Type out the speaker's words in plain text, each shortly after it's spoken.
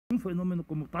fenómeno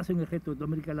como pasa en el resto de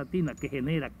América Latina que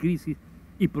genera crisis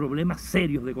y problemas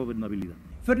serios de gobernabilidad.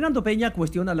 Fernando Peña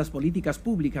cuestiona las políticas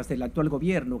públicas del actual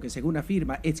gobierno que, según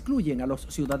afirma, excluyen a los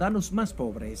ciudadanos más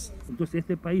pobres. Entonces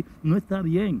este país no está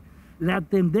bien. La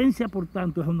tendencia, por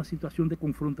tanto, es a una situación de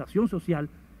confrontación social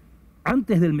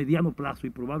antes del mediano plazo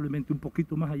y probablemente un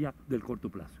poquito más allá del corto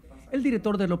plazo. El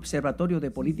director del Observatorio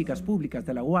de Políticas Públicas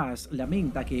de la UASD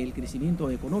lamenta que el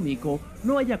crecimiento económico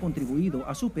no haya contribuido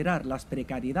a superar las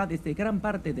precariedades de gran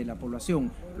parte de la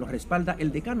población. Lo respalda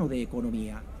el decano de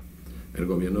Economía. El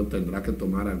gobierno tendrá que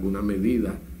tomar alguna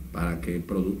medida para que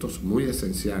productos muy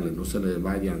esenciales no se les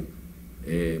vayan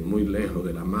muy lejos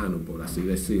de la mano, por así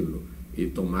decirlo, y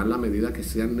tomar las medidas que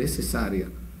sean necesarias,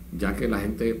 ya que la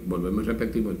gente, volvemos y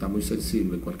repetimos, está muy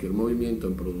sensible. Cualquier movimiento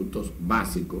en productos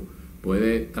básicos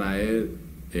puede traer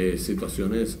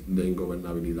situaciones de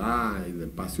ingobernabilidad y de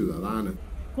paz ciudadana.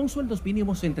 Con sueldos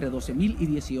mínimos entre 12.000 y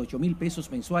 18.000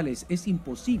 pesos mensuales es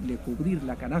imposible cubrir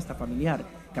la canasta familiar,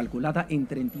 calculada en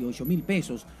 38.000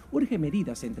 pesos. Urge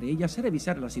medidas, entre ellas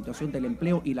revisar la situación del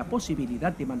empleo y la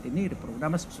posibilidad de mantener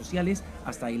programas sociales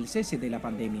hasta el cese de la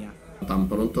pandemia. Tan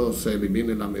pronto se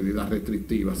eliminen las medidas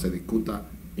restrictivas, se discuta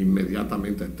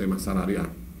inmediatamente el tema salarial.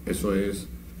 Eso es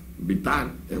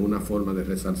vital, es una forma de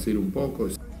resarcir un poco.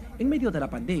 En medio de la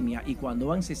pandemia y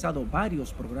cuando han cesado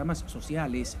varios programas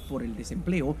sociales por el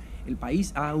desempleo, el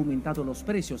país ha aumentado los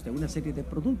precios de una serie de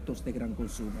productos de gran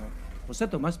consumo. José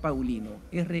Tomás Paulino,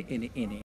 RNN.